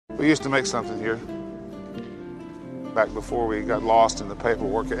We used to make something here back before we got lost in the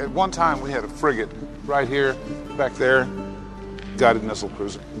paperwork. At one time, we had a frigate right here, back there, guided missile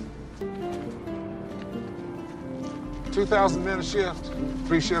cruiser. 2,000 men a shift,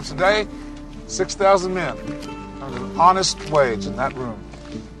 3 shifts a day, 6,000 men. Earned an honest wage in that room.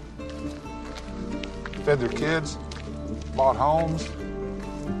 Fed their kids, bought homes,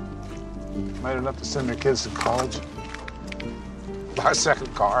 made enough to send their kids to college, buy a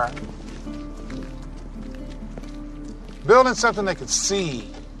second car. Building something they could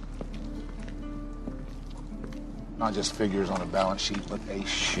see. Not just figures on a balance sheet, but a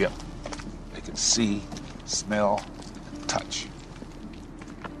ship they could see, smell, and touch.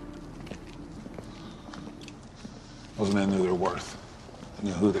 Those men knew their worth. They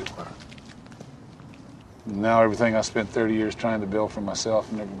knew who they were. And now everything I spent 30 years trying to build for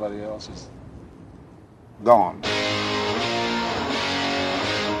myself and everybody else is gone.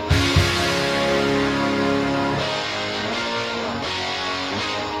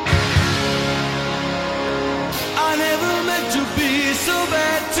 I never meant to be so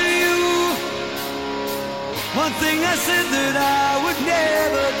bad to you. One thing I said that I would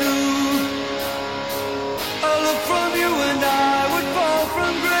never do. A look from you and I would fall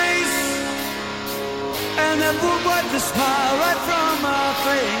from grace, and that would wipe the smile right from my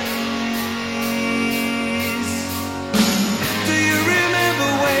face. Do you remember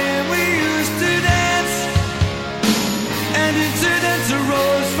when we used to dance, and incidents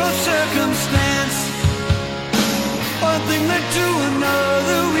arose from circumstance? One thing led to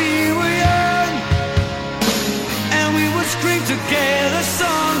another, we were young, and we would scream together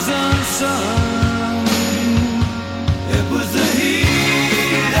songs unsung. It was the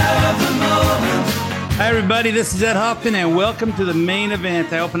heat of the moment. Hi, everybody. This is Ed Hoffman, and welcome to the main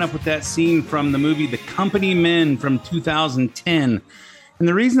event. I open up with that scene from the movie The Company Men from 2010. And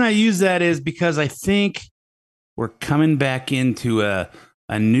the reason I use that is because I think we're coming back into a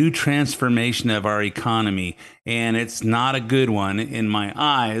new transformation of our economy, and it's not a good one in my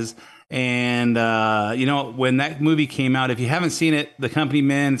eyes. And, when that movie came out, if you haven't seen it, The Company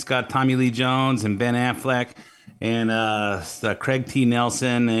Men, it's got Tommy Lee Jones and Ben Affleck and Craig T.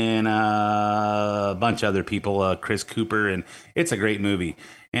 Nelson and a bunch of other people, Chris Cooper, and it's a great movie.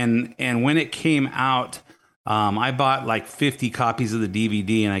 And when it came out, I bought like 50 copies of the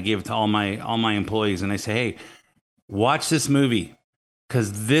DVD, and I gave it to all my employees, and I say, hey, watch this movie,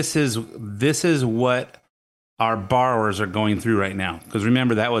 because this is what our borrowers are going through right now. Because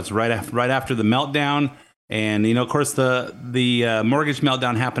remember, that was right after the meltdown, and of course the mortgage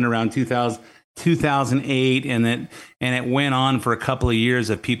meltdown happened around 2008, and it went on for a couple of years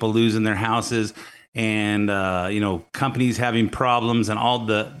of people losing their houses, and companies having problems, and all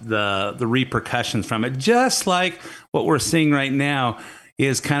the repercussions from it, just like what we're seeing right now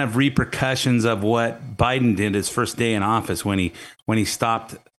is kind of repercussions of what Biden did his first day in office when he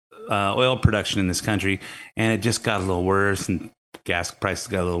stopped oil production in this country, and it just got a little worse, and gas prices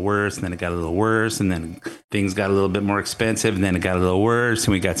got a little worse, and then it got a little worse, and then things got a little bit more expensive, and then it got a little worse,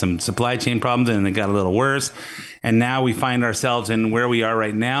 and we got some supply chain problems, and it got a little worse, and now we find ourselves in where we are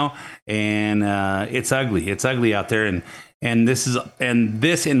right now, and it's ugly out there, and this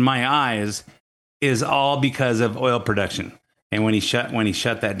in my eyes is all because of oil production, and when he shut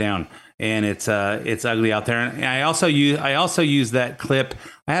that down. And it's ugly out there. And I also use that clip.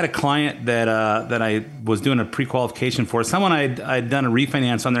 I had a client that I was doing a pre-qualification for. Someone I'd done a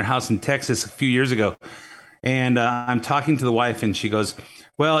refinance on their house in Texas a few years ago, and I'm talking to the wife, and she goes,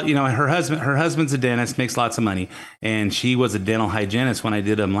 "Well, her husband's a dentist, makes lots of money, and she was a dental hygienist when I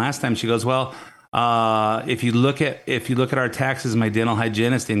did them last time." She goes, "Well, if you look at our taxes, my dental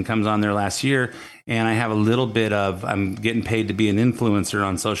hygienist income's on there last year, and I have a little bit of, I'm getting paid to be an influencer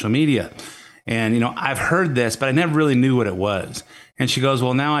on social media." And, I've heard this, but I never really knew what it was. And she goes,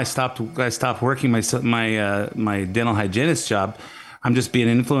 "Well, now I stopped working my dental hygienist job. I'm just being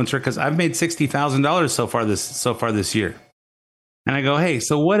an influencer because I've made $60,000 so far this year." And I go, "Hey,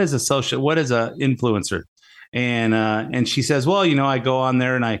 so what is a influencer?" And she says, "Well, I go on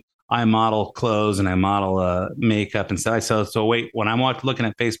there and I model clothes and I model makeup and stuff." So wait, when I'm looking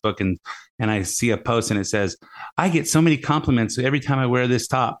at Facebook and I see a post and it says, "I get so many compliments every time I wear this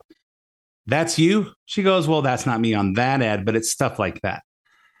top." That's you? She goes, "Well, that's not me on that ad, but it's stuff like that."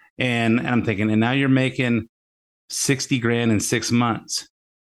 And I'm thinking, and now you're making 60 grand in 6 months,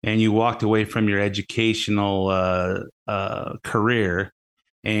 and you walked away from your educational career.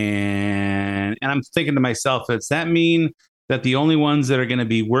 And I'm thinking to myself, does that mean that the only ones that are going to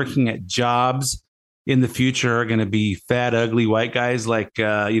be working at jobs in the future are going to be fat, ugly white guys, like,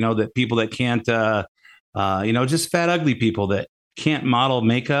 that people that can't, just fat, ugly people that can't model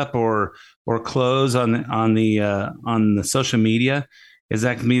makeup or clothes on the social media? Is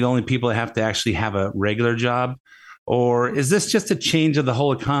that going to be the only people that have to actually have a regular job? Or is this just a change of the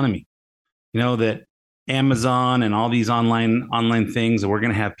whole economy? That Amazon and all these online things, we're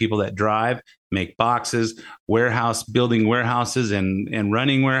going to have people that drive, make boxes, building warehouses and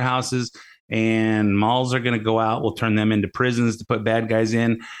running warehouses, and malls are going to go out. We'll turn them into prisons to put bad guys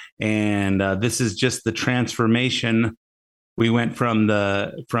in. And this is just the transformation. We went from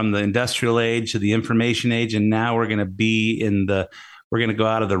the industrial age to the information age, and now we're going to go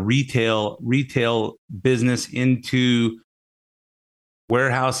out of the retail business into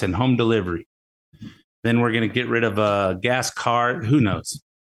warehouse and home delivery. Then we're going to get rid of a gas car. Who knows?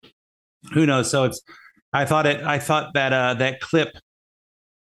 So I thought that clip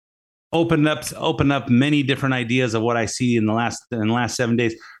opened up many different ideas of what I see in the last 7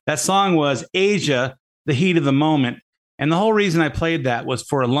 days. That song was Asia, The Heat of the Moment. And the whole reason I played that was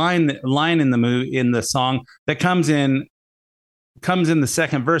for a line in the song that comes in the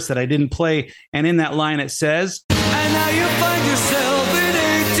second verse that I didn't play. And in that line, it says, and now you find yourself in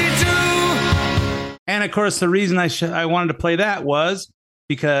 82. And of course, the reason I wanted to play that was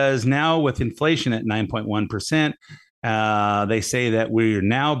because now with inflation at 9.1%, they say that we're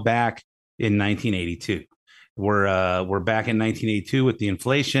now back in 1982. We're back in 1982 with the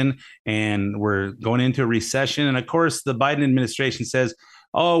inflation, and we're going into a recession. And of course, the Biden administration says,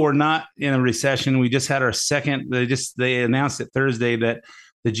 "Oh, we're not in a recession. We just had our second." They announced it Thursday that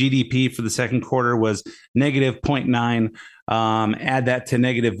the GDP for the second quarter was negative 0.9. Add that to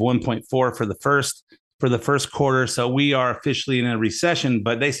negative 1.4 for the first quarter. So we are officially in a recession.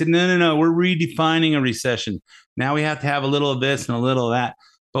 But they said, no, we're redefining a recession. Now we have to have a little of this and a little of that.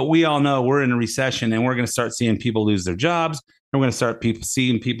 But we all know we're in a recession, and we're going to start seeing people lose their jobs. We're going to start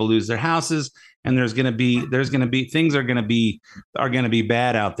seeing people lose their houses, and things are going to be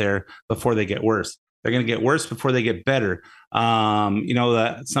bad out there before they get worse. They're going to get worse before they get better.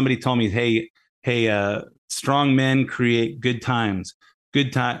 Somebody told me, hey, strong men create good times.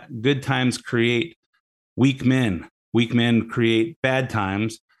 Good times create weak men. Weak men create bad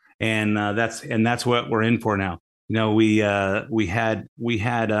times, and that's what we're in for now. We had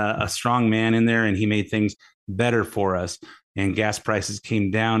a strong man in there, and he made things better for us. And gas prices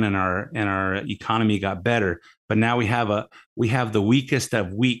came down, and our economy got better. But now we have the weakest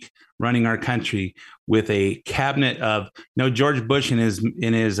of weak running our country with a cabinet of George Bush in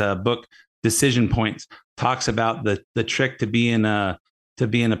his book Decision Points talks about the trick to being a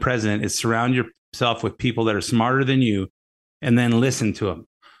president is surround yourself with people that are smarter than you, and then listen to them.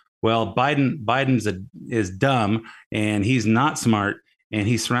 Well, Biden's is dumb, and he's not smart, and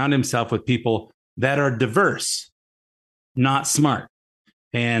he surrounded himself with people that are diverse, not smart.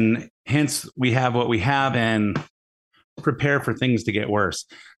 And hence we have what we have, and prepare for things to get worse.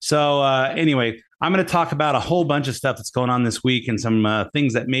 So anyway, I'm going to talk about a whole bunch of stuff that's going on this week and some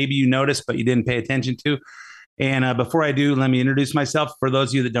things that maybe you noticed, but you didn't pay attention to. And before I do, let me introduce myself. For those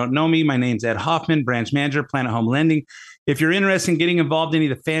of you that don't know me, my name's Ed Hoffman, branch manager, Planet Home Lending. If you're interested in getting involved in any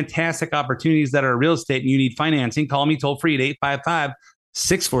of the fantastic opportunities that are real estate and you need financing, call me toll free at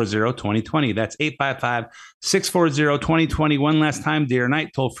 855-640-2020. That's 855-640-2020. One last time, day or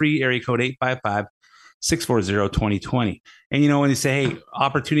night, toll free, area code 855-640-2020. And when you say, hey,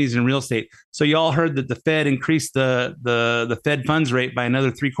 opportunities in real estate. So you all heard that the Fed increased the Fed funds rate by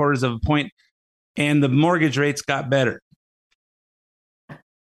another 0.75 of a point, and the mortgage rates got better.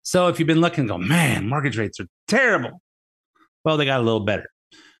 So if you've been looking and go, man, mortgage rates are terrible. Well, they got a little better.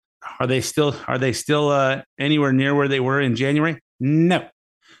 Are they still anywhere near where they were in January? No,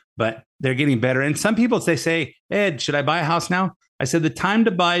 but they're getting better. And some people, they say, Ed, should I buy a house now? I said, the time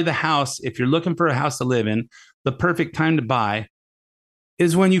to buy the house, if you're looking for a house to live in, the perfect time to buy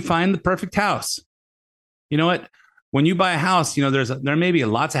is when you find the perfect house. You know what? When you buy a house, there may be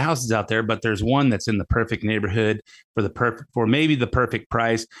lots of houses out there, but there's one that's in the perfect neighborhood for maybe the perfect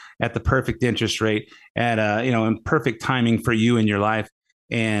price at the perfect interest rate at and perfect timing for you in your life.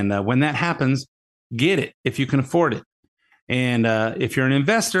 And when that happens, get it if you can afford it. And if you're an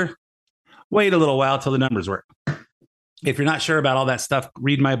investor, wait a little while till the numbers work. If you're not sure about all that stuff,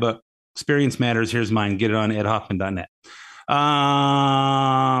 read my book, Experience Matters. Here's mine. Get it on edhoffman.net.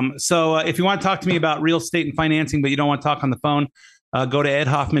 So if you want to talk to me about real estate and financing, but you don't want to talk on the phone, go to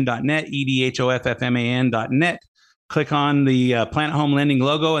edhoffman.net, edhoffman.net. Click on the Planet Home Lending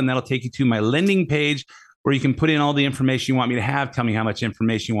logo, and that'll take you to my lending page where you can put in all the information you want me to have. Tell me how much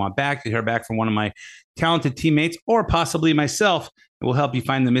information you want back to hear back from one of my talented teammates or possibly myself. It will help you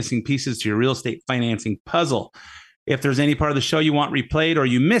find the missing pieces to your real estate financing puzzle. If there's any part of the show you want replayed or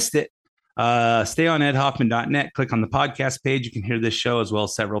you missed it, Stay on edhoffman.net. Click on the podcast page. You can hear this show as well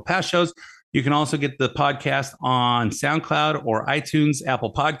as several past shows. You can also get the podcast on SoundCloud or iTunes,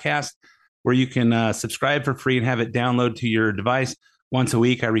 Apple Podcast, where you can subscribe for free and have it download to your device. Once a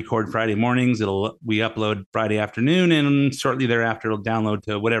week, I record Friday mornings. We upload Friday afternoon, and shortly thereafter, it'll download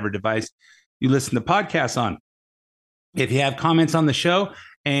to whatever device you listen to podcasts on. If you have comments on the show,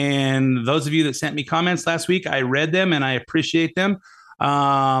 and those of you that sent me comments last week, I read them and I appreciate them.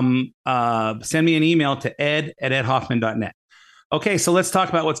 Send me an email to ed@edhoffman.net. Okay, so let's talk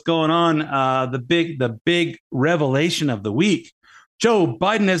about what's going on. The big revelation of the week. Joe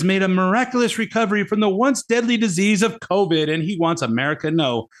Biden has made a miraculous recovery from the once deadly disease of COVID, and he wants America to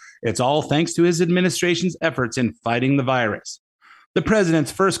know it's all thanks to his administration's efforts in fighting the virus. The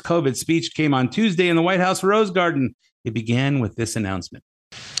president's first COVID speech came on Tuesday in the White House Rose Garden. It began with this announcement.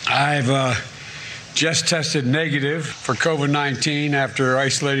 I've just tested negative for COVID-19 after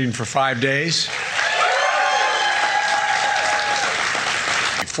isolating for 5 days.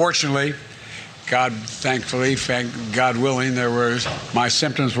 Fortunately, God willing, my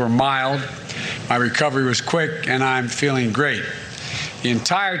symptoms were mild, my recovery was quick, and I'm feeling great. The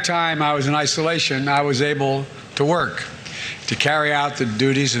entire time I was in isolation, I was able to work, to carry out the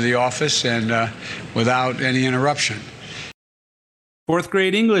duties of the office and without any interruption. Fourth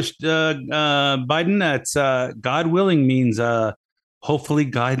grade English, Biden. That's God willing means hopefully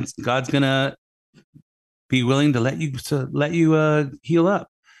God's gonna be willing to let you heal up.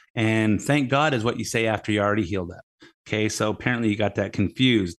 And thank God is what you say after you already healed up. Okay, so apparently you got that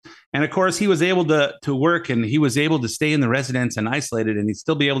confused. And of course, he was able to work, and he was able to stay in the residence and isolated, and he'd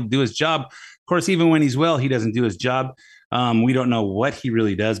still be able to do his job. Of course, even when he's well, he doesn't do his job. We don't know what he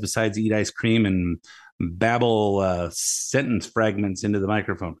really does besides eat ice cream and babble sentence fragments into the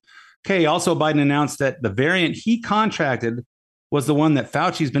microphone. Okay, also Biden announced that the variant he contracted was the one that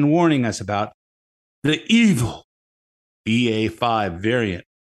Fauci's been warning us about, the evil BA.5 variant,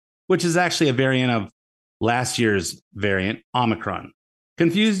 which is actually a variant of last year's variant, Omicron.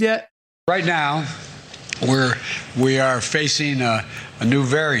 Confused yet? Right now, we are facing a new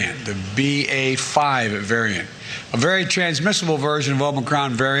variant, the BA.5 variant, a very transmissible version of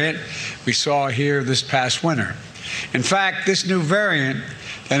Omicron variant we saw here this past winter. In fact, this new variant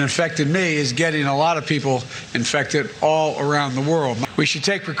that infected me is getting a lot of people infected all around the world. We should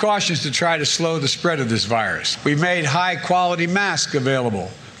take precautions to try to slow the spread of this virus. We made high-quality masks available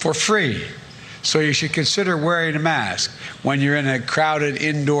for free, so you should consider wearing a mask when you're in a crowded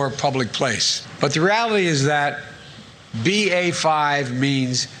indoor public place. But the reality is that BA.5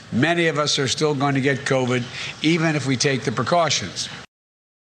 means many of us are still going to get COVID, even if we take the precautions.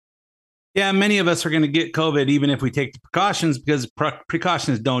 Yeah, many of us are going to get COVID, even if we take the precautions, because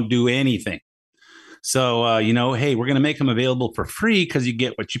precautions don't do anything. So, hey, we're going to make them available for free because you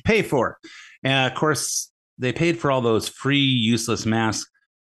get what you pay for. And of course, they paid for all those free, useless masks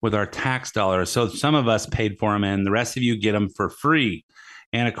with our tax dollars. So some of us paid for them, and the rest of you get them for free.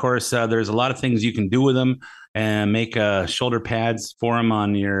 And of course, there's a lot of things you can do with them, and make shoulder pads for them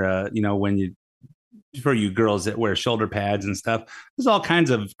on your, for you girls that wear shoulder pads and stuff. There's all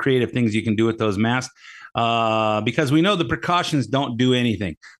kinds of creative things you can do with those masks, because we know the precautions don't do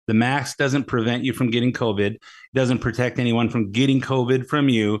anything. The mask doesn't prevent you from getting COVID. It doesn't protect anyone from getting COVID from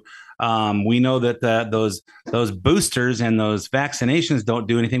you. We know that those boosters and those vaccinations don't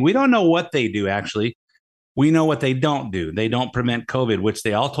do anything. We don't know what they do, actually. We know what they don't do. They don't prevent COVID, which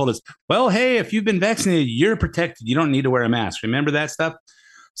they all told us, well, hey, if you've been vaccinated, you're protected. You don't need to wear a mask. Remember that stuff?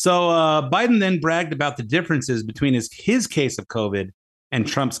 So Biden then bragged about the differences between his case of COVID and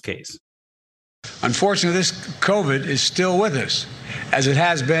Trump's case. Unfortunately, this COVID is still with us, as it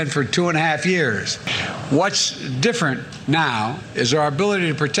has been for 2.5 years. What's different now is our ability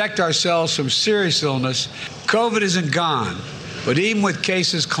to protect ourselves from serious illness. COVID isn't gone, but even with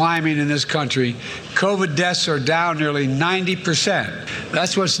cases climbing in this country, COVID deaths are down nearly 90%.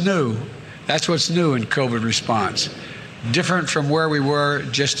 That's what's new. That's what's new in COVID response. Different from where we were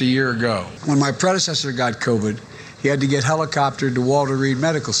just a year ago. When my predecessor got COVID, he had to get helicoptered to Walter Reed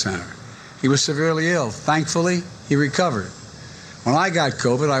Medical Center. He was severely ill. Thankfully, he recovered. When I got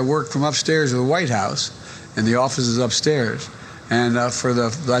COVID, I worked from upstairs of the White House, and the office is upstairs, and for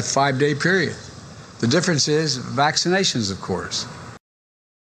that 5-day period. The difference is vaccinations, of course.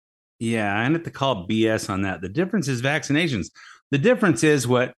 Yeah, I have to call BS on that. The difference is vaccinations. The difference is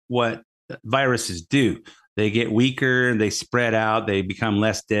what viruses do. They get weaker, they spread out, they become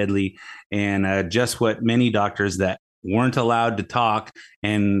less deadly, and just what many doctors that weren't allowed to talk,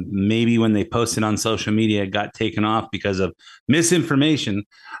 and maybe when they posted on social media, it got taken off because of misinformation,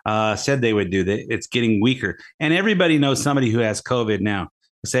 said they would do that. It's getting weaker. And everybody knows somebody who has COVID now.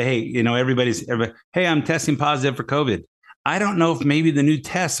 say, hey, everybody, hey, I'm testing positive for COVID. I don't know if maybe the new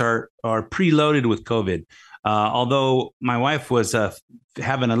tests are preloaded with COVID. Although my wife was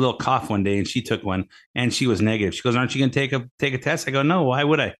having a little cough one day and she took one and she was negative. She goes, "Aren't you going to take a test?" I go, "No, why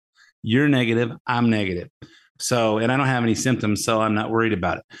would I? You're negative. I'm negative." So, and I don't have any symptoms, so I'm not worried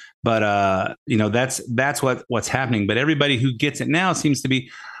about it. But that's what's happening. But everybody who gets it now seems to be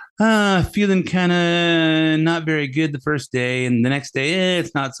feeling kind of not very good the first day, and the next day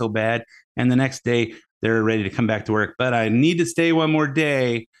it's not so bad, and the next day they're ready to come back to work. But I need to stay one more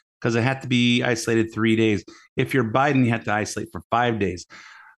day because I have to be isolated 3 days. If you're Biden, you have to isolate for 5 days.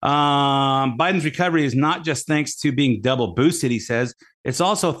 Biden's recovery is not just thanks to being double boosted, he says. It's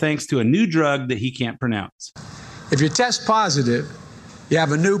also thanks to a new drug that he can't pronounce. If you test positive, we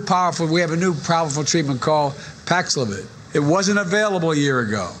have a new powerful treatment called Paxlovid. It wasn't available a year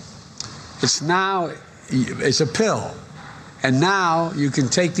ago. It's a pill. And now you can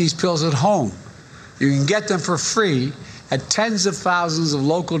take these pills at home. You can get them for free at tens of thousands of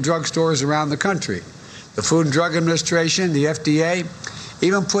local drugstores around the country. The Food and Drug Administration, the FDA,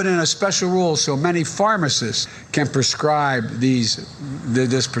 even put in a special rule so many pharmacists can prescribe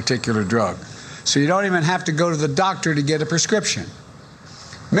this particular drug. So you don't even have to go to the doctor to get a prescription.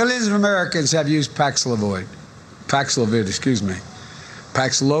 Millions of Americans have used Paxlovid.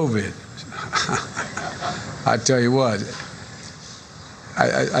 I tell you what,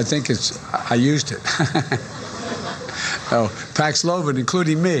 I think I used it. Oh, Paxlovid,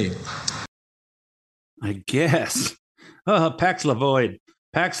 including me. I guess. Paxlovid,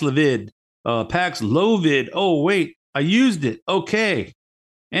 Paxlovid. Oh, wait, I used it. Okay.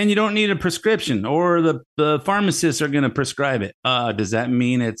 And you don't need a prescription, or the pharmacists are going to prescribe it. Does that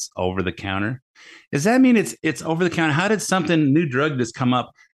mean it's over the counter? Does that mean it's over the counter? How did new drug just come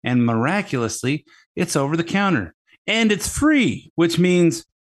up and miraculously it's over the counter and it's free, which means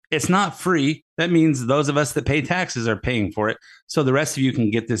it's not free. That means those of us that pay taxes are paying for it. So the rest of you can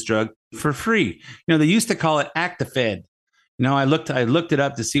get this drug for free. They used to call it Actifed. I looked it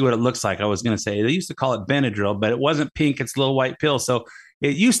up to see what it looks like. I was going to say they used to call it Benadryl, but it wasn't pink. It's a little white pill. So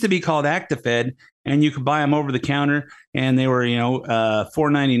it used to be called Actifed, and you could buy them over the counter, and they were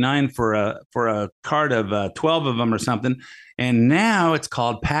 $4.99 for a cart of 12 of them or something. And now it's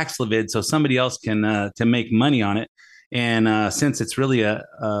called Paxlovid, so somebody else can to make money on it. And since it's really a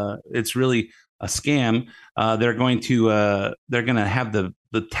scam, they're going to have the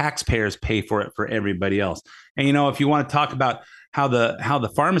taxpayers pay for it for everybody else. And if you want to talk about how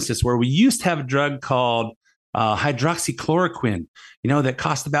the pharmacists were, we used to have a drug called hydroxychloroquine, that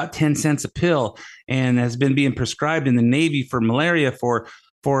cost about 10 cents a pill and has been being prescribed in the Navy for malaria for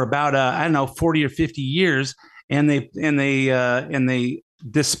about 40 or 50 years, and they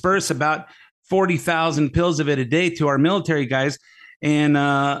disperse about 40,000 pills of it a day to our military guys, and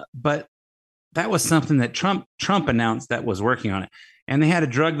but that was something that Trump announced that was working on it. And they had a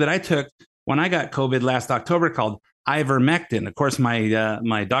drug that I took when I got COVID last October called ivermectin. Of course,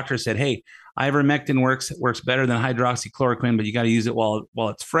 my doctor said, "Hey, ivermectin works better than hydroxychloroquine, but you got to use it while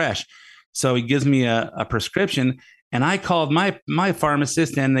it's fresh." So he gives me a prescription, and I called my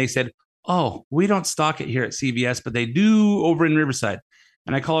pharmacist, and they said, "Oh, we don't stock it here at CVS, but they do over in Riverside."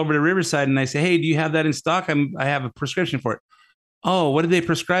 And I call over to Riverside, and I say, "Hey, do you have that in stock? I have a prescription for it." "Oh, what did they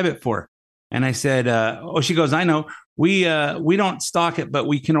prescribe it for?" And I said, she goes, "I know. We don't stock it, but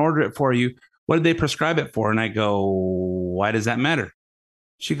we can order it for you. What did they prescribe it for?" And I go, "Why does that matter?"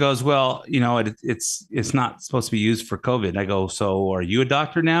 She goes, "Well, it's not supposed to be used for COVID." I go, "So are you a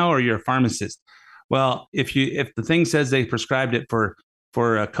doctor now, or you're a pharmacist?" "Well, if the thing says they prescribed it for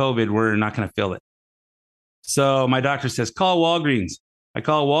COVID, we're not going to fill it." So my doctor says, "Call Walgreens." I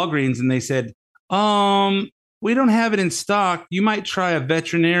call Walgreens, and they said, "We don't have it in stock. You might try a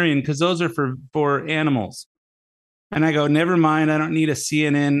veterinarian because those are for animals." And I go, "Never mind. I don't need a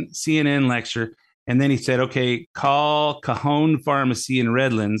CNN lecture." And then he said, "Okay, call Cajon Pharmacy in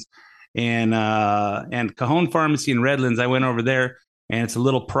Redlands." And Cajon Pharmacy in Redlands, I went over there, and it's a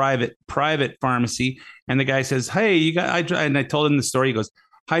little private pharmacy. And the guy says, "Hey, and I told him the story. He goes,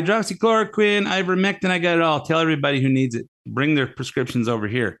 "Hydroxychloroquine, ivermectin, I got it all. Tell everybody who needs it. Bring their prescriptions over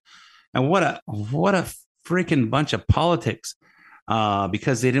here." And what a freaking bunch of politics,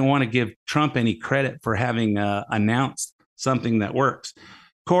 because they didn't want to give Trump any credit for having announced something that works.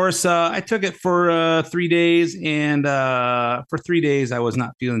 Of course, I took it for 3 days, and for 3 days I was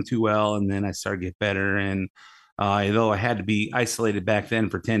not feeling too well, and then I started to get better. And although I had to be isolated back then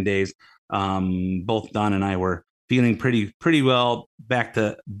for 10 days, both Don and I were feeling pretty well, back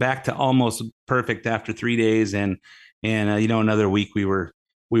to almost perfect after 3 days, and another week we were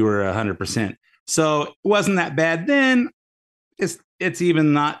 100%. So it wasn't that bad then. it's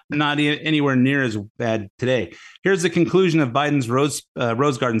even not anywhere near as bad today. Here's the conclusion of Biden's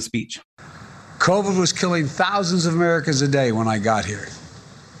Rose Garden speech. COVID was killing thousands of Americans a day when I got here.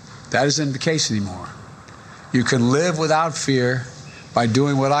 That isn't the case anymore. You can live without fear by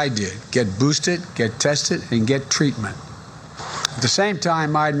doing what I did. Get boosted, get tested, and get treatment. At the same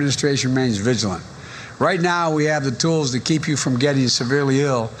time, my administration remains vigilant. Right now, we have the tools to keep you from getting severely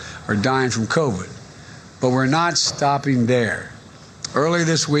ill or dying from COVID. But we're not stopping there. Earlier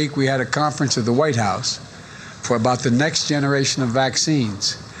this week, we had a conference at the White House for about the next generation of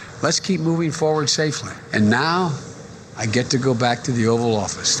vaccines. Let's keep moving forward safely. And now, I get to go back to the Oval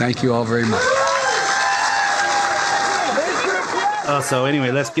Office. Thank you all very much. So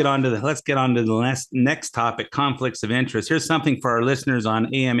anyway, let's get on to the next topic: conflicts of interest. Here's something for our listeners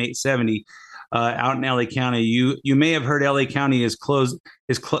on AM 870 out in LA County. You may have heard LA County was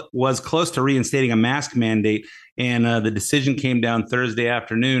close to reinstating a mask mandate, and the decision came down Thursday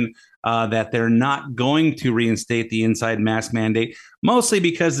afternoon that they're not going to reinstate the inside mask mandate, mostly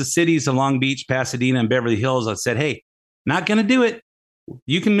because the cities of Long Beach, Pasadena, and Beverly Hills have said, "Hey, not going to do it.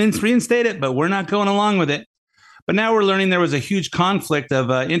 You can reinstate it, but we're not going along with it." But now we're learning there was a huge conflict of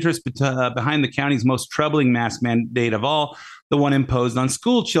interest behind the county's most troubling mask mandate of all, the one imposed on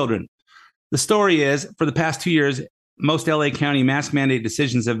school children. The story is, for the past 2 years, most LA County mask mandate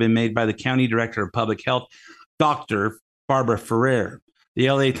decisions have been made by the County Director of Public Health, Dr. Barbara Ferrer. The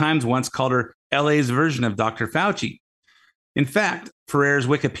LA Times once called her LA's version of Dr. Fauci. In fact, Ferrer's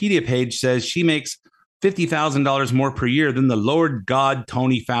Wikipedia page says she makes $50,000 more per year than the Lord God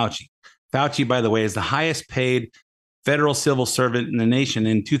Tony Fauci. Fauci, by the way, is the highest paid federal civil servant in the nation.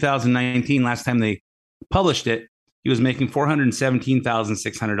 In 2019, last time they published it, he was making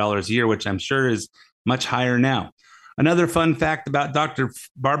 $417,600 a year, which I'm sure is much higher now. Another fun fact about Dr.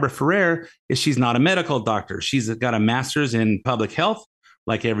 Barbara Ferrer is she's not a medical doctor. She's got a master's in public health,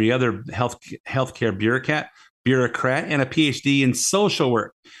 like every other healthcare bureaucrat, and a PhD in social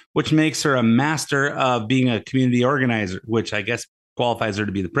work, which makes her a master of being a community organizer, which I guess qualifies her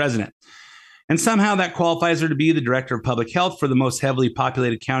to be the president. And somehow that qualifies her to be the director of public health for the most heavily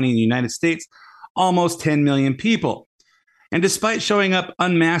populated county in the United States, almost 10 million people. And despite showing up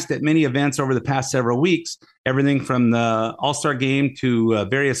unmasked at many events over the past several weeks, everything from the All-Star Game to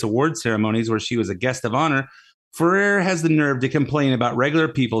various award ceremonies where she was a guest of honor, Ferrer has the nerve to complain about regular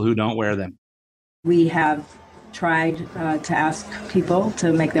people who don't wear them. We have tried to ask people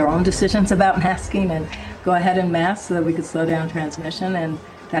to make their own decisions about masking and go ahead and mask so that we could slow down transmission, and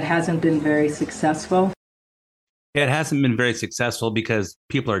that hasn't been very successful. It hasn't been very successful because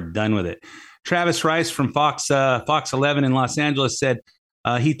people are done with it. Travis Rice from Fox 11 in Los Angeles said,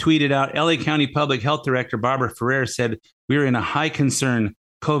 he tweeted out, LA County Public Health Director Barbara Ferrer said, "We're in a high concern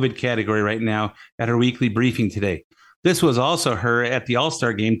COVID category right now" at her weekly briefing today. This was also her at the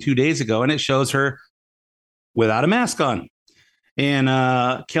All-Star Game 2 days ago, and it shows her without a mask on. And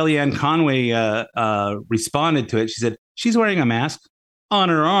Kellyanne Conway responded to it. She said, "She's wearing a mask on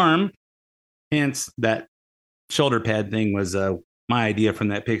her arm." Hence, that shoulder pad thing was my idea from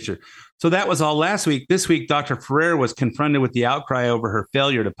that picture. So that was all last week. This week, Dr. Ferrer was confronted with the outcry over her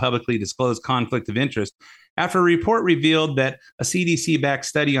failure to publicly disclose conflict of interest after a report revealed that a CDC-backed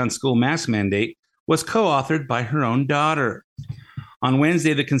study on school mask mandate was co-authored by her own daughter. On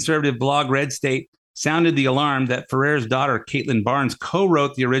Wednesday, the conservative blog Red State sounded the alarm that Ferrer's daughter, Caitlin Barnes,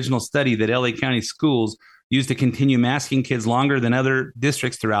 co-wrote the original study that LA County schools used to continue masking kids longer than other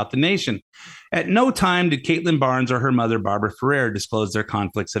districts throughout the nation. At no time did Caitlin Barnes or her mother, Barbara Ferrer, disclose their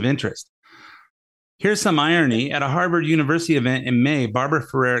conflicts of interest. Here's some irony. At a Harvard University event in May, Barbara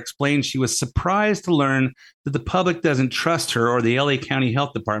Ferrer explained she was surprised to learn that the public doesn't trust her or the LA County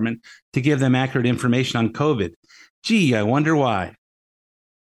Health Department to give them accurate information on COVID. Gee, I wonder why.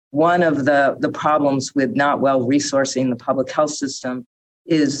 One of the problems with not well resourcing the public health system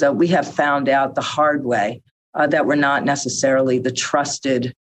is that we have found out the hard way that we're not necessarily the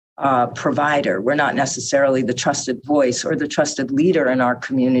trusted provider. We're not necessarily the trusted voice or the trusted leader in our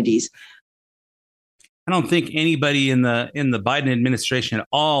communities. I don't think anybody in the Biden administration at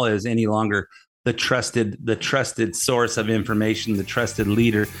all is any longer the trusted source of information, the trusted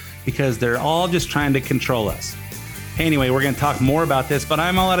leader, because they're all just trying to control us. Anyway, we're going to talk more about this, but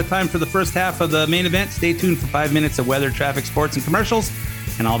I'm all out of time for the first half of the main event. Stay tuned for 5 minutes of weather, traffic, sports, and commercials,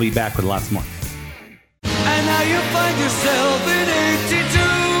 and I'll be back with lots more. And now you find yourself in 82.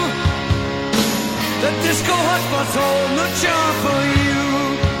 The disco hotspot's hold no charm for you.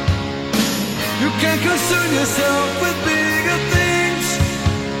 You can't concern yourself with bigger things.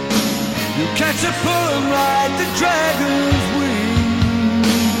 You catch a pull and ride the dragon's wings.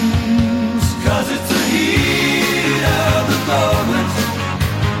 'Cause it's the heat of the moment.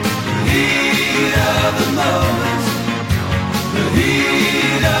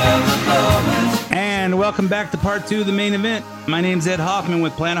 welcome back to part 2 of the main event. My name's Ed Hoffman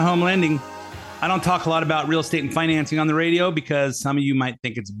with Plan a Home Lending. I don't talk a lot about real estate and financing on the radio because some of you might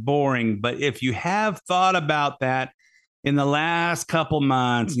think it's boring, but if you have thought about that in the last couple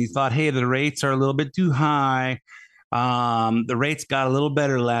months and you thought, hey, the rates are a little bit too high, the rates got a little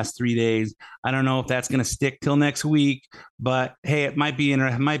better the last 3 days. I don't know if that's going to stick till next week, but hey, it might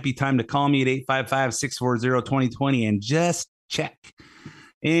be time to call me at 855-640-2020 and just check.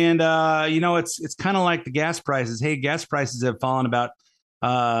 And it's kind of like the gas prices. Hey, gas prices have fallen about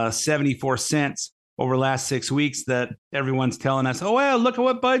 74 cents over the last 6 weeks. That everyone's telling us, oh, well, look at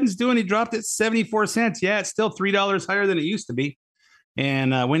what Biden's doing. He dropped it 74 cents. Yeah, it's still $3 higher than it used to be.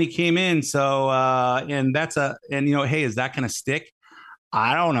 And when he came in, hey, is that going to stick?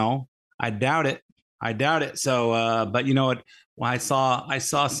 I don't know. I doubt it. So, but you know what? Well, I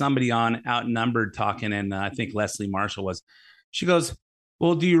saw somebody on Outnumbered talking, and I think Leslie Marshall she goes,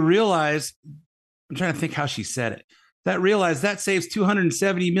 well, do you realize, I'm trying to think how she said it, that saves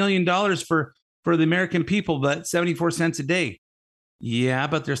 $270 million for the American people, but 74 cents a day. Yeah,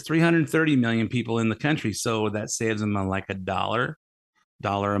 but there's 330 million people in the country. So that saves them like $1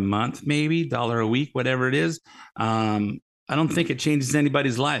 a month, maybe $1 a week, whatever it is. I don't think it changes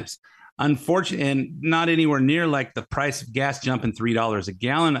anybody's lives. Unfortunately, and not anywhere near like the price of gas jumping $3 a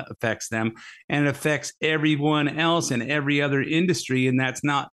gallon affects them, and it affects everyone else in every other industry. And it's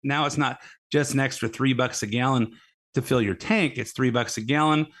not just an extra $3 a gallon to fill your tank. It's $3 a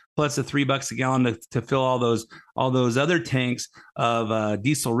gallon plus the $3 a gallon to fill all those other tanks of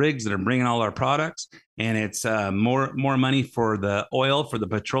diesel rigs that are bringing all our products. And it's more money for the oil, for the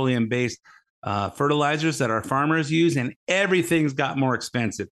petroleum-based fertilizers that our farmers use, and everything's got more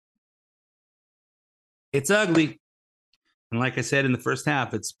expensive. It's ugly. And like I said in the first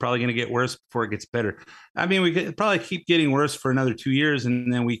half, it's probably going to get worse before it gets better. I mean, we could probably keep getting worse for another 2 years,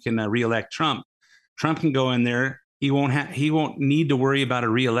 and then we can reelect Trump. Trump can go in there. He won't need to worry about a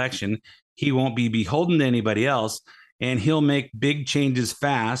reelection. He won't be beholden to anybody else, and he'll make big changes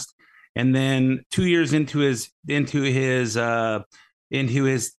fast. And then 2 years into his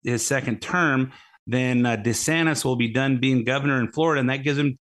second term, then DeSantis will be done being governor in Florida, and that gives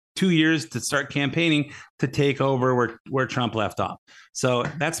him 2 years to start campaigning to take over where Trump left off. So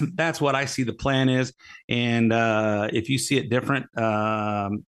that's what I see the plan is. And if you see it different,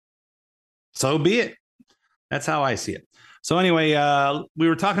 so be it. That's how I see it. So anyway, we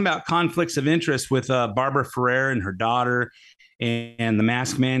were talking about conflicts of interest with Barbara Ferrer and her daughter and the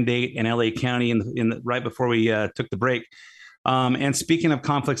mask mandate in LA County right before we took the break. And speaking of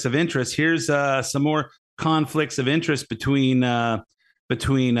conflicts of interest, here's some more conflicts of interest between a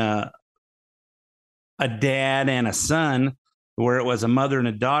dad and a son, where it was a mother and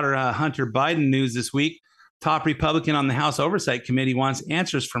a daughter. Hunter Biden news this week. Top Republican on the House Oversight Committee wants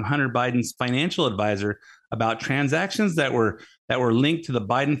answers from Hunter Biden's financial advisor about transactions that were linked to the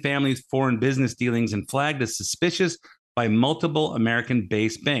Biden family's foreign business dealings and flagged as suspicious by multiple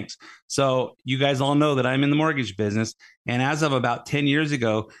American-based banks. So you guys all know that I'm in the mortgage business, and as of about 10 years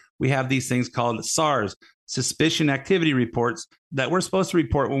ago, we have these things called SARS, Suspicion Activity Reports, that we're supposed to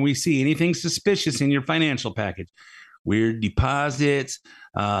report when we see anything suspicious in your financial package. Weird deposits,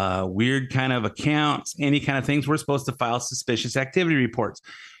 weird kind of accounts, any kind of things. We're supposed to file suspicious activity reports.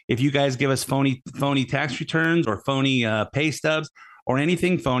 If you guys give us phony tax returns or phony pay stubs or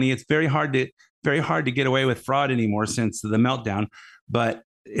anything phony, it's very hard to get away with fraud anymore since the meltdown. But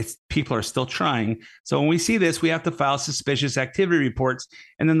people are still trying. So when we see this, we have to file suspicious activity reports,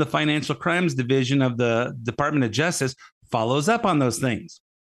 and then the Financial Crimes Division of the Department of Justice follows up on those things.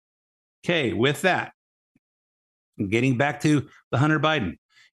 Okay, with that, getting back to the Hunter Biden.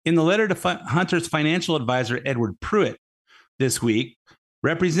 In the letter to Hunter's financial advisor, Edward Pruitt, this week,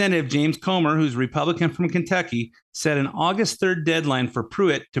 Representative James Comer, who's Republican from Kentucky, set an August 3rd deadline for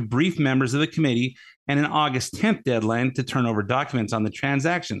Pruitt to brief members of the committee and an August 10th deadline to turn over documents on the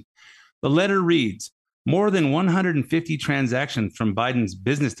transaction. The letter reads, more than 150 transactions from Biden's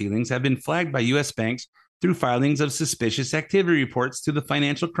business dealings have been flagged by U.S. banks through filings of suspicious activity reports to the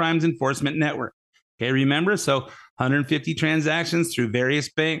Financial Crimes Enforcement Network. Okay, remember? So 150 transactions through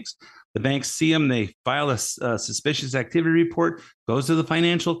various banks. The banks see them, they file a suspicious activity report, goes to the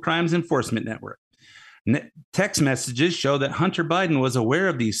Financial Crimes Enforcement Network. Text messages show that Hunter Biden was aware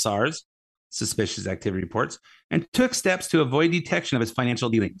of these SARS, suspicious activity reports, and took steps to avoid detection of his financial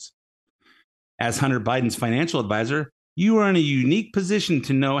dealings. As Hunter Biden's financial advisor, you are in a unique position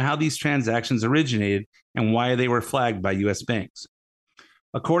to know how these transactions originated and why they were flagged by U.S. banks.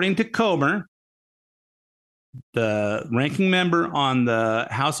 According to Comer, the ranking member on the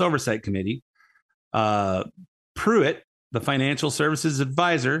House Oversight Committee, Pruitt, the financial services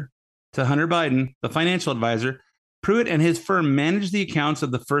advisor, to Hunter Biden, the financial advisor, Pruitt and his firm managed the accounts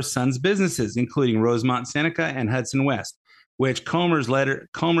of the first son's businesses, including Rosemont Seneca and Hudson West, which Comer's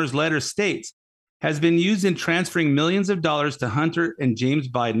letter states has been used in transferring millions of dollars to Hunter and James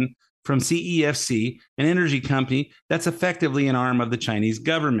Biden from CEFC, an energy company that's effectively an arm of the Chinese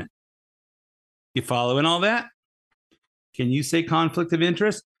government. You following all that? Can you say conflict of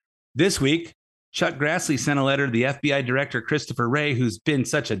interest? This week, Chuck Grassley sent a letter to the FBI director, Christopher Wray, who's been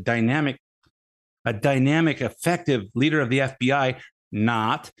such a dynamic, effective leader of the FBI,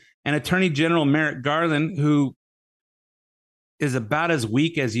 and Attorney General Merrick Garland, who is about as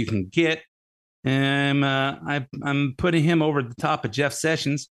weak as you can get. And I'm putting him over the top of Jeff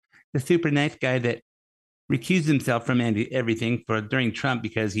Sessions, the super nice guy that recused himself from everything during Trump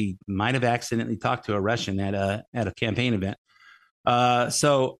because he might have accidentally talked to a Russian at a campaign event.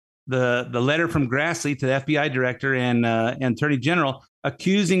 So the letter from Grassley to the FBI director and Attorney General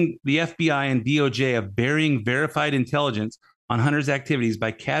accusing the FBI and DOJ of burying verified intelligence on Hunter's activities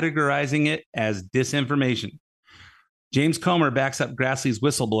by categorizing it as disinformation. James Comer backs up Grassley's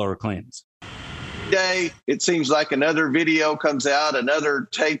whistleblower claims. Day, it seems like another video comes out, another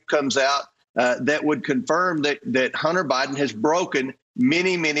tape comes out that would confirm that Hunter Biden has broken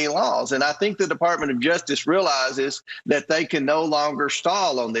many, many laws. And I think the Department of Justice realizes that they can no longer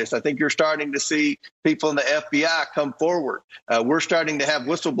stall on this. I think you're starting to see people in the FBI come forward. We're starting to have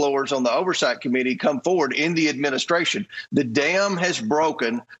whistleblowers on the Oversight Committee come forward in the administration. The dam has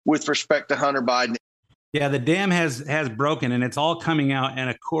broken with respect to Hunter Biden. Yeah, the dam has broken, and it's all coming out. And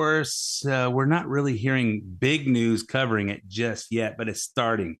of course, we're not really hearing big news covering it just yet, but it's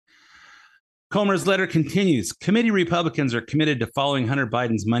starting. Comer's letter continues. Committee Republicans are committed to following Hunter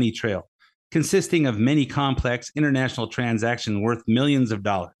Biden's money trail, consisting of many complex international transactions worth millions of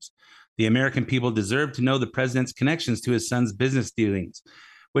dollars. The American people deserve to know the president's connections to his son's business dealings,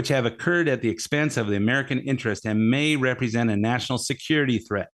 which have occurred at the expense of the American interest and may represent a national security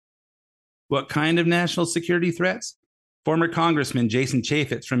threat. What kind of national security threats? Former Congressman Jason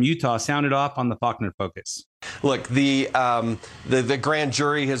Chaffetz from Utah sounded off on the Faulkner Focus. Look, the grand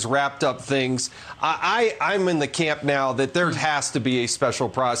jury has wrapped up things. I'm in the camp now that there has to be a special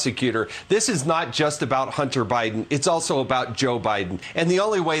prosecutor. This is not just about Hunter Biden. It's also about Joe Biden. And the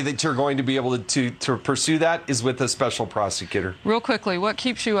only way that you're going to be able to pursue that is with a special prosecutor. Real quickly, what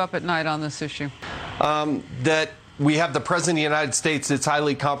keeps you up at night on this issue? That we have the president of the United States that's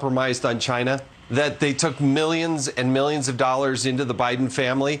highly compromised on China, that they took millions and millions of dollars into the Biden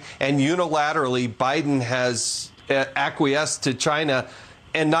family, and unilaterally Biden has acquiesced to China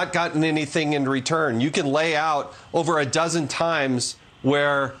and not gotten anything in return. You can lay out over a dozen times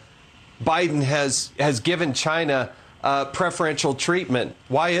where Biden has given China preferential treatment.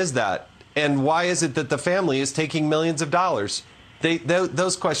 Why is that? And why is it that the family is taking millions of dollars?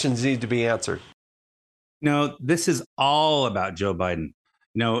 Those questions need to be answered. No, this is all about Joe Biden.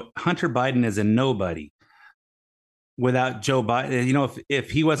 Hunter Biden is a nobody without Joe Biden. If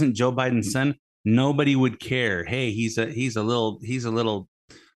he wasn't Joe Biden's son, nobody would care. Hey, he's a little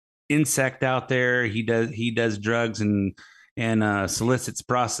insect out there. He does drugs and solicits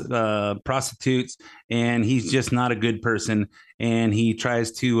prostitutes, and he's just not a good person. And he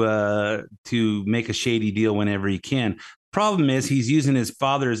tries to make a shady deal whenever he can. Problem is, he's using his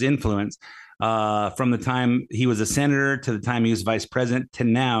father's influence. From the time he was a senator to the time he was vice president to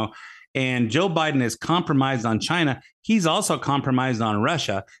now. And Joe Biden is compromised on China. He's also compromised on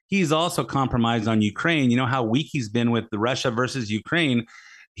Russia. He's also compromised on Ukraine. You know how weak he's been with the Russia versus Ukraine.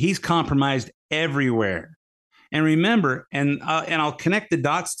 He's compromised everywhere. And remember, and I'll connect the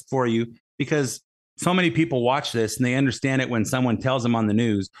dots for you because so many people watch this and they understand it when someone tells them on the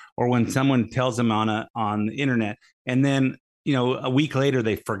news or when someone tells them on the internet. And then a week later,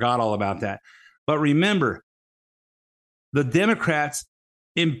 they forgot all about that. But remember, the Democrats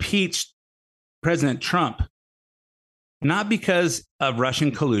impeached President Trump, not because of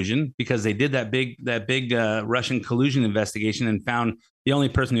Russian collusion, because they did that big Russian collusion investigation and found the only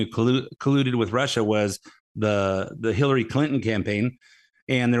person who colluded with Russia was the Hillary Clinton campaign.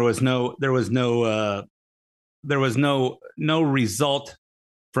 And there was no result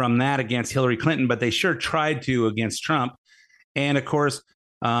from that against Hillary Clinton, but they sure tried to against Trump. And of course,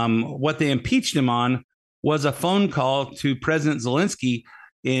 what they impeached him on was a phone call to President Zelensky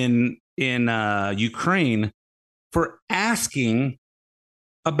in Ukraine for asking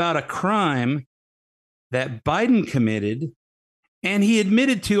about a crime that Biden committed and he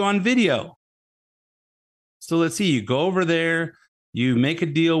admitted to on video. So let's see, you go over there, you make a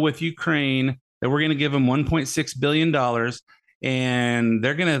deal with Ukraine that we're going to give them $1.6 billion and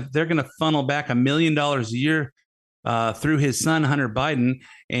they're going to funnel back $1 million a year through his son, Hunter Biden.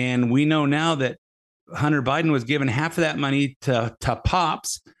 And we know now that Hunter Biden was given half of that money to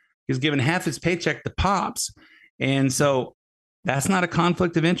Pops. He was given half his paycheck to Pops. And so that's not a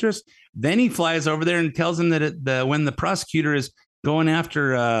conflict of interest. Then he flies over there and tells him that when the prosecutor is going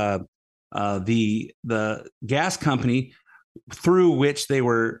after the gas company through which they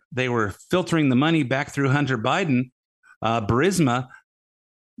were filtering the money back through Hunter Biden, Burisma,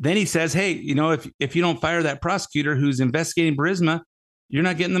 then he says, hey, if you don't fire that prosecutor who's investigating Burisma, you're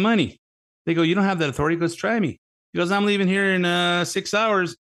not getting the money. They go, you don't have that authority. He goes, try me. He goes, I'm leaving here in 6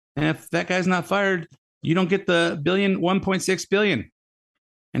 hours. And if that guy's not fired, you don't get the 1.6 billion.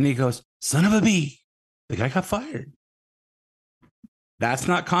 And he goes, son of a bee, the guy got fired. That's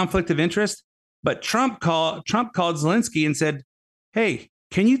not conflict of interest. But Trump called Zelensky and said, hey,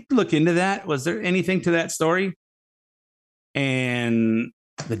 can you look into that? Was there anything to that story? And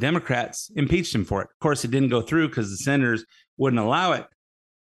the Democrats impeached him for it. Of course, it didn't go through because the senators wouldn't allow it.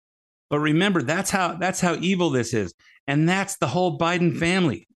 But remember, that's how evil this is. And that's the whole Biden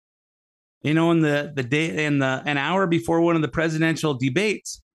family. In the day an hour before one of the presidential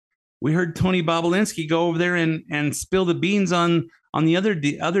debates, we heard Tony Bobulinski go over there and spill the beans on the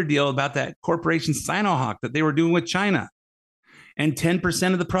other deal about that corporation Sinohawk that they were doing with China. And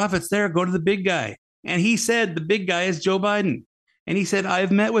 10% of the profits there go to the big guy. And he said the big guy is Joe Biden. And he said,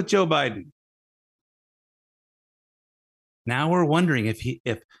 I've met with Joe Biden. Now we're wondering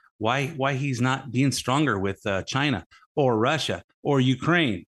why he's not being stronger with China or Russia or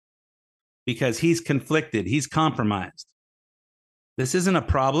Ukraine, because he's conflicted. He's compromised. This isn't a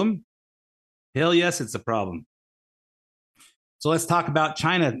problem. Hell yes, it's a problem. So let's talk about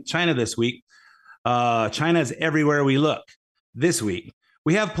China this week. China is everywhere we look this week.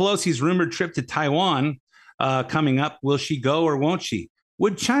 We have Pelosi's rumored trip to Taiwan coming up. Will she go or won't she?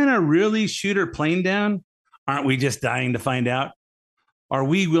 Would China really shoot her plane down? Aren't we just dying to find out? Are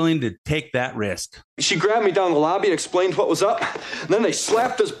we willing to take that risk? She grabbed me down the lobby and explained what was up. And then they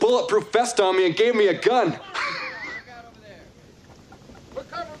slapped this bulletproof vest on me and gave me a gun.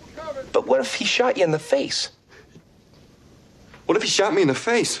 But what if he shot you in the face? What if he shot me in the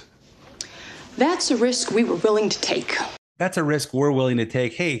face? That's a risk we were willing to take. That's a risk we're willing to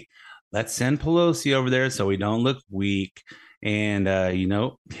take. Hey, let's send Pelosi over there so we don't look weak. And,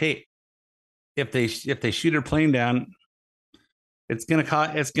 hey, if they shoot her plane down, it's gonna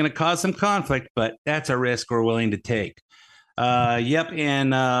cause some conflict, but that's a risk we're willing to take. Yep,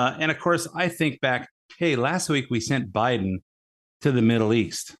 and of course I think back. Hey, last week we sent Biden to the Middle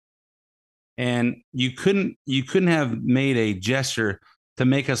East, and you couldn't have made a gesture to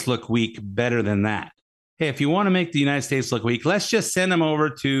make us look weak better than that. Hey, if you want to make the United States look weak, let's just send him over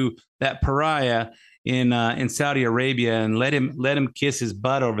to that pariah in Saudi Arabia and let him kiss his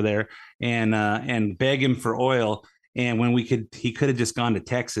butt over there and beg him for oil. And when he could have just gone to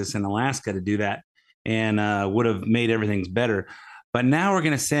Texas and Alaska to do that and would have made everything better. But now we're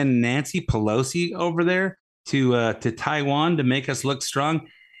going to send Nancy Pelosi over there to Taiwan to make us look strong.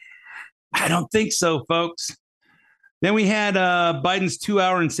 I don't think so, folks. Then we had Biden's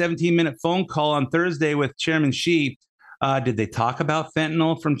 2-hour and 17-minute phone call on Thursday with Chairman Xi. Did they talk about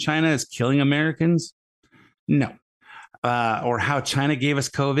fentanyl from China is killing Americans? No. Or how China gave us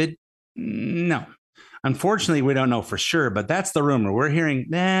COVID? No. Unfortunately, we don't know for sure, but that's the rumor. We're hearing, he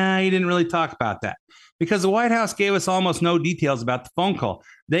didn't really talk about that because the White House gave us almost no details about the phone call.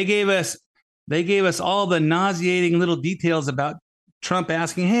 They gave us all the nauseating little details about Trump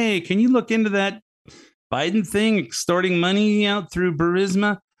asking, hey, can you look into that Biden thing, extorting money out through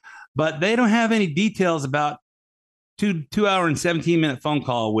Burisma? But they don't have any details about 2-hour and 17-minute phone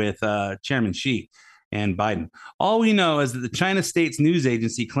call with Chairman Xi and Biden. All we know is that the China State's news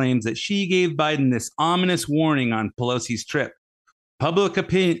agency claims that Xi gave Biden this ominous warning on Pelosi's trip. Public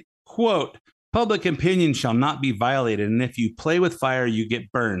opinion, quote, public opinion shall not be violated, and if you play with fire, you get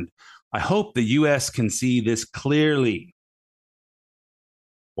burned. I hope the U.S. can see this clearly.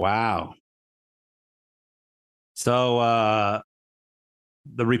 Wow. So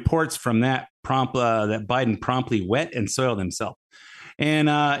the reports from that Biden promptly wet and soiled himself. And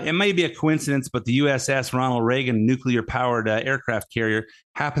it may be a coincidence, but the USS Ronald Reagan nuclear-powered aircraft carrier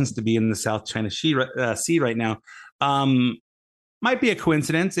happens to be in the South China Sea right now. Might be a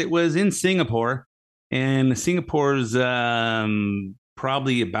coincidence. It was in Singapore, and Singapore's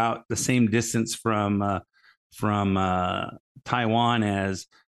probably about the same distance from Taiwan as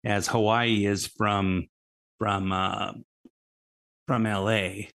Hawaii is from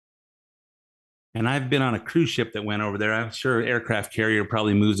LA. And I've been on a cruise ship that went over there. I'm sure aircraft carrier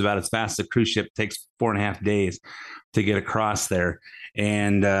probably moves about as fast as a cruise ship. It takes 4.5 days to get across there.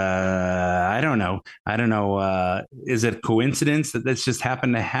 And I don't know. Is it a coincidence that this just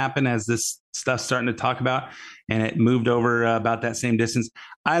happened to happen as this stuff's starting to talk about, and it moved over about that same distance?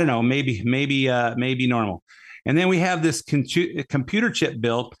 I don't know. Maybe normal. And then we have this computer chip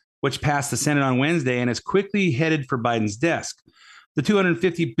bill, which passed the Senate on Wednesday and is quickly headed for Biden's desk. The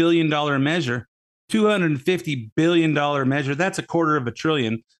 $250 billion measure. $250 billion measure. That's $250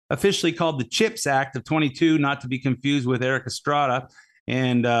 billion, officially called the CHIPS Act of 22, not to be confused with Eric Estrada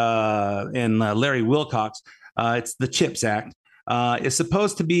and Larry Wilcox. It's the CHIPS Act. It's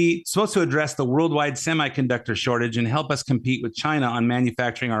supposed to address the worldwide semiconductor shortage and help us compete with China on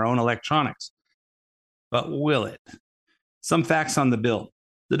manufacturing our own electronics. But will it? Some facts on the bill.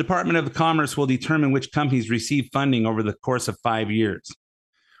 The Department of Commerce will determine which companies receive funding over the course of 5 years.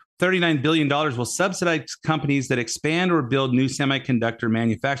 $39 billion will subsidize companies that expand or build new semiconductor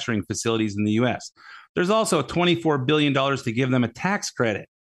manufacturing facilities in the U.S. There's also $24 billion to give them a tax credit.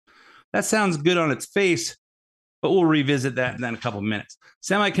 That sounds good on its face, but we'll revisit that in a couple of minutes.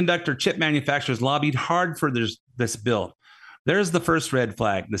 Semiconductor chip manufacturers lobbied hard for this bill. There's the first red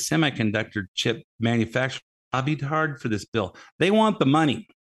flag. The semiconductor chip manufacturers lobbied hard for this bill. They want the money.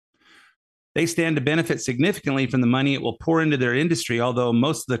 They stand to benefit significantly from the money it will pour into their industry, although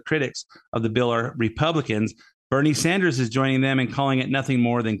most of the critics of the bill are Republicans. Bernie Sanders is joining them and calling it nothing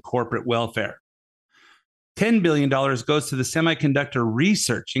more than corporate welfare. $10 billion goes to the semiconductor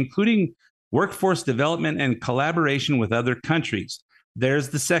research, including workforce development and collaboration with other countries. There's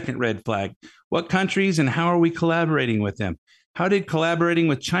the second red flag. What countries and how are we collaborating with them? How did collaborating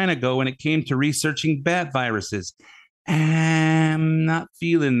with China go when it came to researching bat viruses? I'm not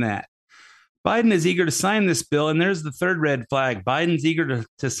feeling that. Biden is eager to sign this bill, and there's the third red flag. Biden's eager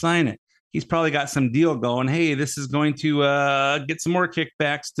to sign it. He's probably got some deal going. Hey, this is going to get some more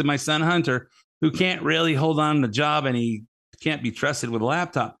kickbacks to my son Hunter, who can't really hold on to the job, and he can't be trusted with a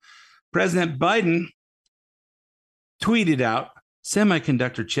laptop. President Biden tweeted out,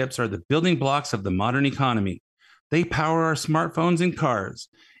 semiconductor chips are the building blocks of the modern economy. They power our smartphones and cars.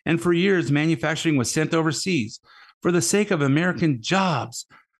 And for years, manufacturing was sent overseas. For the sake of American jobs,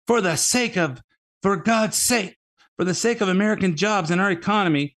 for God's sake, for the sake of American jobs and our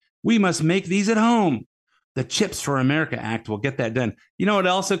economy, we must make these at home. The Chips for America Act will get that done. You know what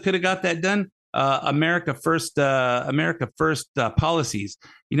also could have got that done? America First policies.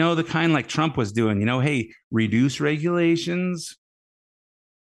 You know, the kind like Trump was doing. You know, hey, reduce regulations,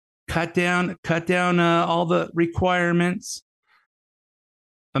 cut down all the requirements.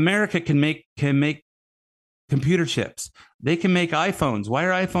 America can make computer chips. They can make iPhones. Why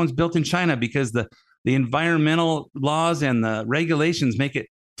are iPhones built in China? Because the environmental laws and the regulations make it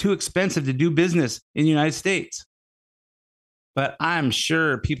too expensive to do business in the United States. But I'm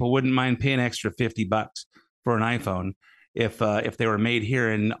sure people wouldn't mind paying extra $50 for an iPhone if they were made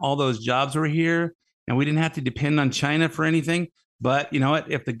here, and all those jobs were here, and we didn't have to depend on China for anything. But you know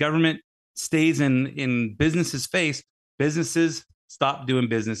what? If the government stays in businesses' face, businesses stop doing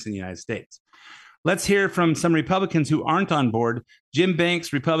business in the United States. Let's hear from some Republicans who aren't on board. Jim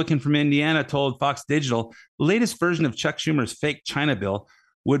Banks, Republican from Indiana, told Fox Digital the latest version of Chuck Schumer's fake China bill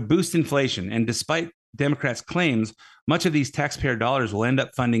would boost inflation. And despite Democrats' claims, much of these taxpayer dollars will end up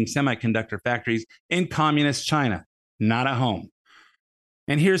funding semiconductor factories in communist China, not at home.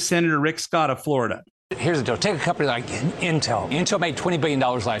 And here's Senator Rick Scott of Florida. Here's the deal. Take a company like Intel. Intel made $20 billion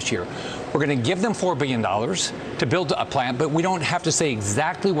last year. We're going to give them $4 billion to build a plant, but we don't have to say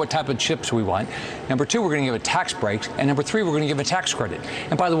exactly what type of chips we want. Number two, we're going to give a tax break. And number three, we're going to give a tax credit.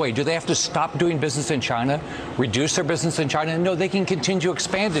 And by the way, do they have to stop doing business in China, reduce their business in China? No, they can continue to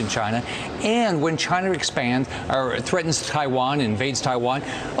expand in China. And when China expands or threatens Taiwan, invades Taiwan,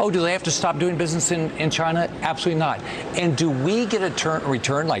 do they have to stop doing business in China? Absolutely not. And do we get a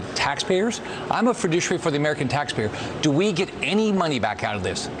return like taxpayers? I'm a fiduciary for the American taxpayer. Do we get any money back out of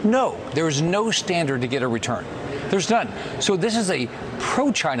this? No. There is no standard to get a return. There's none. So this is a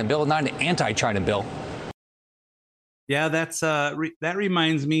pro-China bill, not an anti-China bill. Yeah, that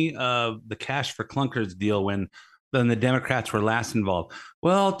reminds me of the Cash for Clunkers deal when the Democrats were last involved.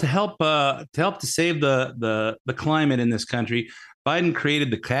 Well, to help to save the climate in this country, Biden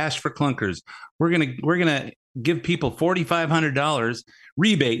created the Cash for Clunkers. We're gonna give people $4,500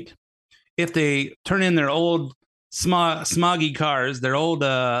 rebate if they turn in their old smoggy cars, their old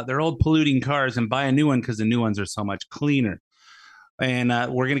polluting cars, and buy a new one because the new ones are so much cleaner. And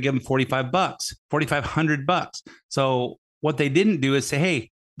we're going to give them $4,500. So what they didn't do is say,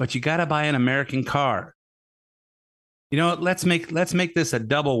 hey, but you got to buy an American car. You know, let's make this a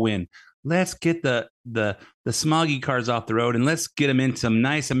double win. let's get the smoggy cars off the road and let's get them in some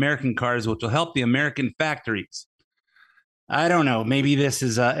nice American cars, which will help the American factories. I don't know. Maybe this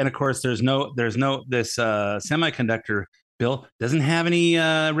is, and of course, this semiconductor bill doesn't have any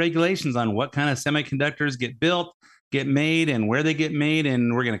regulations on what kind of semiconductors get built, get made, and where they get made.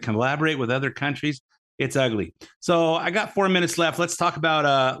 And we're going to collaborate with other countries. It's ugly. So I got 4 minutes left. Let's talk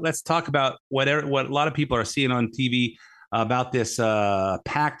about what a lot of people are seeing on TV about this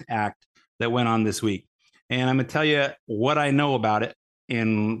PACT Act that went on this week. And I'm going to tell you what I know about it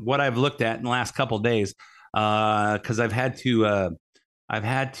and what I've looked at in the last couple of days. Because I've had to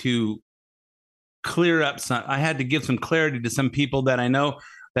clear up some. I had to give some clarity to some people that I know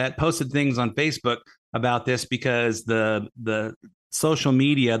that posted things on Facebook about this, because the social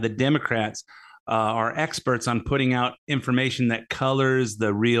media, the Democrats, are experts on putting out information that colors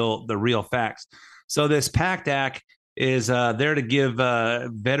the real facts. So this PACT Act is there to give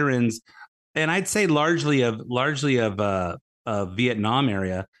veterans, and I'd say largely of Vietnam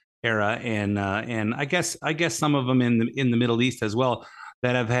era, and I guess some of them in the Middle East as well,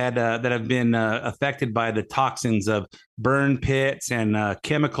 that have been affected by the toxins of burn pits and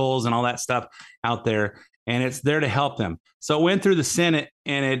chemicals and all that stuff out there, and it's there to help them. So it went through the Senate,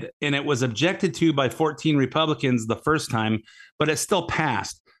 and it was objected to by 14 Republicans the first time, but it still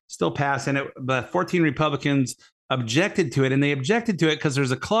passed, and the 14 Republicans objected to it, and they objected to it because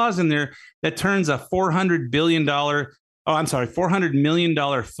there's a clause in there that turns a $400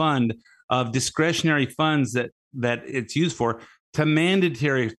 million fund of discretionary funds that it's used for to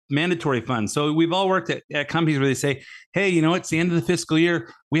mandatory funds. So we've all worked at companies where they say, hey, it's the end of the fiscal year.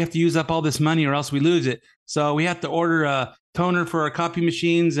 We have to use up all this money or else we lose it. So we have to order a toner for our copy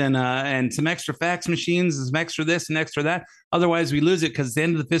machines and some extra fax machines and some extra this and extra that. Otherwise we lose it because at the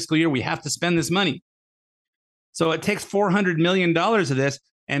end of the fiscal year, we have to spend this money. So it takes $400 million of this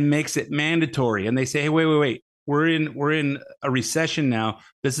and makes it mandatory. And they say, hey, wait. We're in a recession now.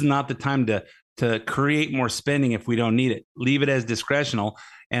 This is not the time to create more spending if we don't need it. Leave it as discretional,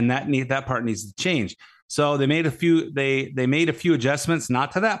 and that part needs to change. So they made a few adjustments,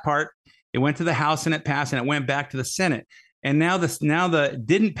 not to that part. It went to the House and it passed, and it went back to the Senate. And now the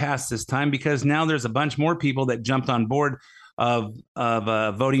didn't pass this time because now there's a bunch more people that jumped on board of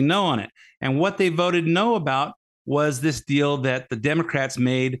voting no on it. And what they voted no about was this deal that the Democrats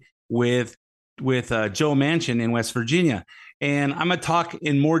made with Joe Manchin in West Virginia. And I'm going to talk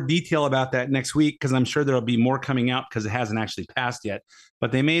in more detail about that next week, because I'm sure there'll be more coming out because it hasn't actually passed yet.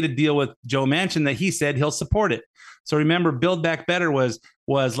 But they made a deal with Joe Manchin that he said he'll support it. So remember, Build Back Better was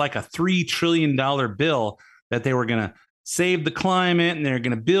like a $3 trillion bill that they were going to save the climate and they're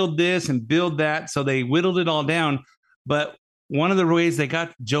going to build this and build that. So they whittled it all down. But one of the ways they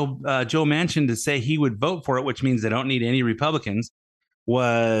got Joe Manchin to say he would vote for it, which means they don't need any Republicans,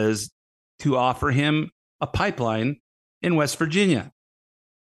 was to offer him a pipeline in West Virginia.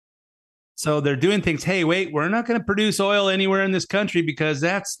 So they're doing things. Hey, wait, we're not going to produce oil anywhere in this country because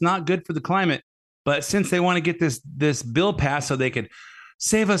that's not good for the climate. But since they want to get this bill passed so they could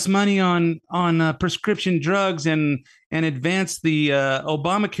save us money on prescription drugs and advance the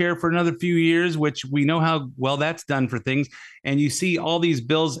Obamacare for another few years, which we know how well that's done for things. And you see all these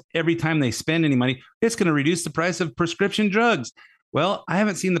bills every time they spend any money, it's going to reduce the price of prescription drugs. Well, I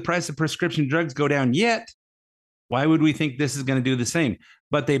haven't seen the price of prescription drugs go down yet. Why would we think this is going to do the same?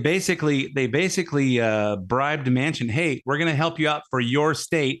 But they basically bribed Manchin. Hey, we're going to help you out for your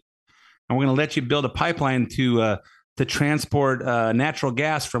state, and we're going to let you build a pipeline to transport natural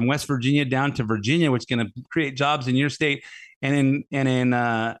gas from West Virginia down to Virginia, which is going to create jobs in your state. And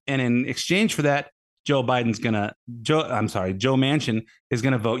in exchange for that, Joe Manchin is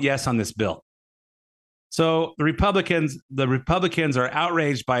going to vote yes on this bill. So the Republicans are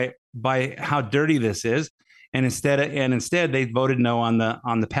outraged by how dirty this is, and instead they voted no on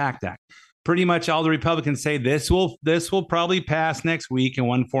the PACT Act. Pretty much all the Republicans say this will probably pass next week in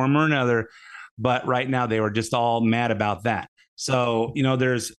one form or another, but right now they were just all mad about that. So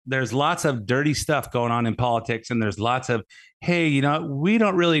there's lots of dirty stuff going on in politics, and there's lots of, hey, we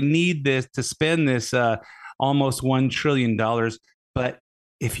don't really need this to spend this almost $1 trillion, but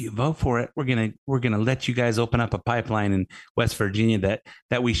if you vote for it, we're gonna let you guys open up a pipeline in West Virginia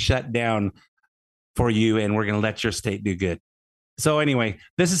that we shut down for you, and we're gonna let your state do good. So anyway,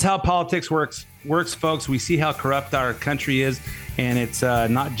 this is how politics works, folks. We see how corrupt our country is, and it's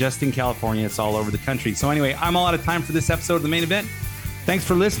not just in California; it's all over the country. So anyway, I'm all out of time for this episode of The Main Event. Thanks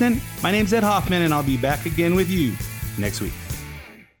for listening. My name's Ed Hoffman, and I'll be back again with you next week.